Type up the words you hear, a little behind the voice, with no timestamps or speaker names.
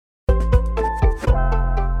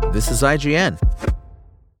This is IGN.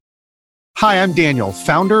 Hi, I'm Daniel,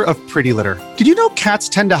 founder of Pretty Litter. Did you know cats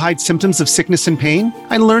tend to hide symptoms of sickness and pain?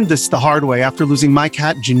 I learned this the hard way after losing my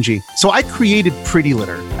cat, Gingy. So I created Pretty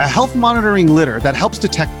Litter, a health monitoring litter that helps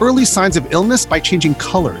detect early signs of illness by changing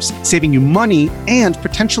colors, saving you money and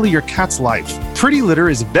potentially your cat's life. Pretty Litter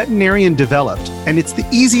is veterinarian developed, and it's the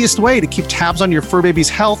easiest way to keep tabs on your fur baby's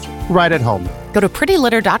health right at home. Go to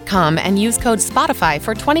prettylitter.com and use code SPOTIFY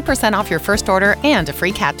for 20% off your first order and a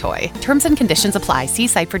free cat toy. Terms and conditions apply. See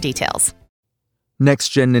site for details.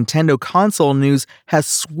 Next-gen Nintendo console news has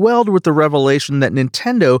swelled with the revelation that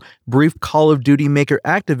Nintendo briefed Call of Duty maker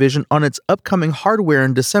Activision on its upcoming hardware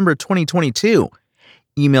in December 2022.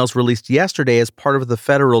 Emails released yesterday as part of the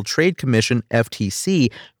Federal Trade Commission,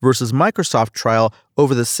 FTC, versus Microsoft trial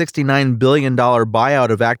over the $69 billion buyout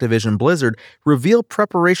of Activision Blizzard reveal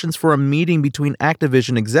preparations for a meeting between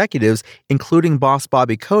Activision executives, including boss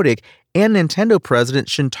Bobby Kotick, and Nintendo president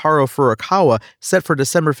Shintaro Furukawa, set for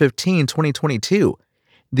December 15, 2022.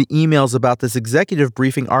 The emails about this executive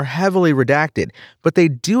briefing are heavily redacted, but they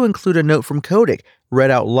do include a note from Kotick, read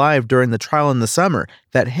out live during the trial in the summer,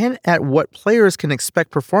 that hint at what players can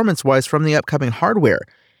expect performance-wise from the upcoming hardware.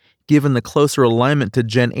 Given the closer alignment to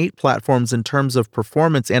Gen 8 platforms in terms of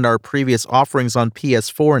performance and our previous offerings on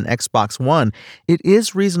PS4 and Xbox One, it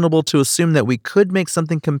is reasonable to assume that we could make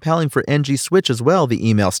something compelling for NG Switch as well, the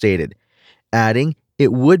email stated. Adding,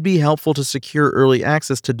 it would be helpful to secure early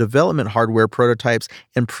access to development hardware prototypes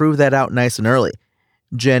and prove that out nice and early.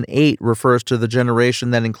 Gen 8 refers to the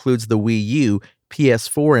generation that includes the Wii U,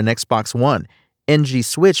 PS4, and Xbox One. NG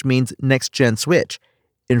Switch means next-gen Switch.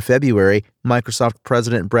 In February, Microsoft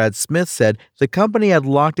President Brad Smith said the company had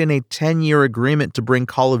locked in a 10-year agreement to bring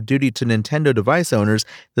Call of Duty to Nintendo device owners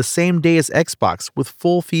the same day as Xbox, with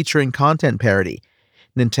full featuring content parity.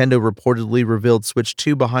 Nintendo reportedly revealed Switch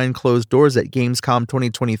 2 behind closed doors at Gamescom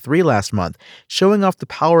 2023 last month, showing off the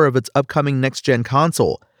power of its upcoming next-gen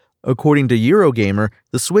console. According to Eurogamer,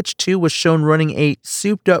 the Switch 2 was shown running a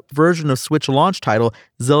souped-up version of Switch launch title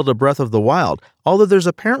Zelda Breath of the Wild, although there's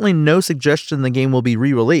apparently no suggestion the game will be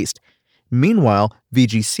re-released. Meanwhile,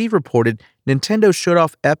 VGC reported Nintendo showed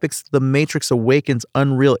off Epic's The Matrix Awakens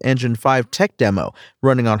Unreal Engine 5 tech demo,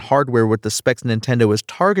 running on hardware with the specs Nintendo is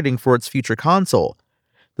targeting for its future console.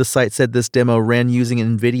 The site said this demo ran using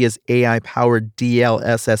NVIDIA's AI-powered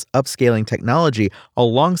DLSS upscaling technology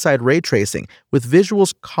alongside ray tracing, with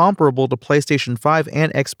visuals comparable to PlayStation 5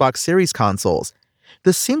 and Xbox Series consoles.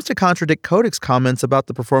 This seems to contradict Kotick's comments about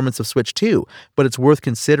the performance of Switch 2, but it's worth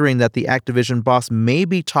considering that the Activision boss may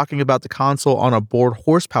be talking about the console on a board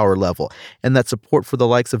horsepower level, and that support for the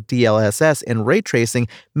likes of DLSS and ray tracing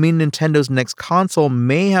mean Nintendo's next console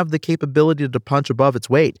may have the capability to punch above its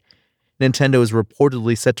weight. Nintendo is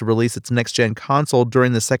reportedly set to release its next-gen console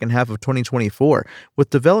during the second half of 2024,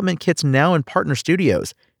 with development kits now in partner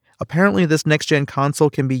studios. Apparently, this next-gen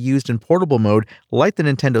console can be used in portable mode like the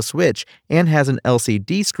Nintendo Switch and has an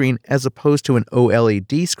LCD screen as opposed to an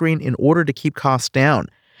OLED screen in order to keep costs down.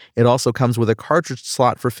 It also comes with a cartridge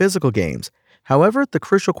slot for physical games. However, the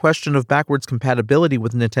crucial question of backwards compatibility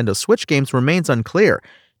with Nintendo Switch games remains unclear.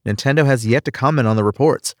 Nintendo has yet to comment on the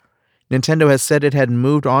reports. Nintendo has said it had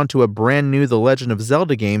moved on to a brand new The Legend of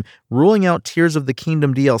Zelda game, ruling out Tears of the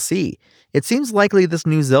Kingdom DLC. It seems likely this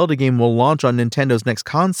new Zelda game will launch on Nintendo's next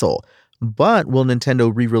console, but will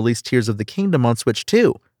Nintendo re-release Tears of the Kingdom on Switch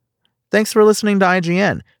 2? Thanks for listening to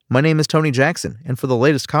IGN. My name is Tony Jackson, and for the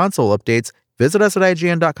latest console updates, visit us at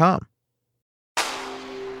IGN.com.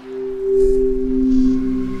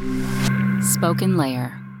 Spoken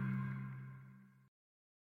Layer.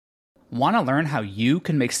 Want to learn how you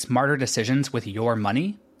can make smarter decisions with your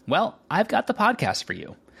money? Well, I've got the podcast for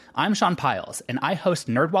you. I'm Sean Piles, and I host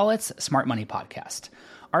NerdWallet's Smart Money Podcast.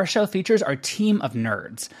 Our show features our team of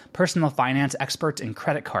nerds, personal finance experts in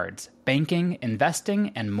credit cards, banking,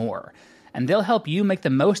 investing, and more. And they'll help you make the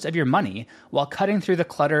most of your money while cutting through the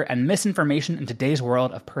clutter and misinformation in today's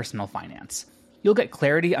world of personal finance. You'll get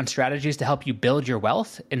clarity on strategies to help you build your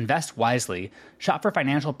wealth, invest wisely, shop for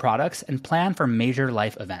financial products, and plan for major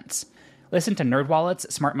life events. Listen to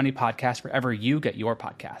NerdWallet's Smart Money Podcast wherever you get your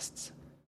podcasts.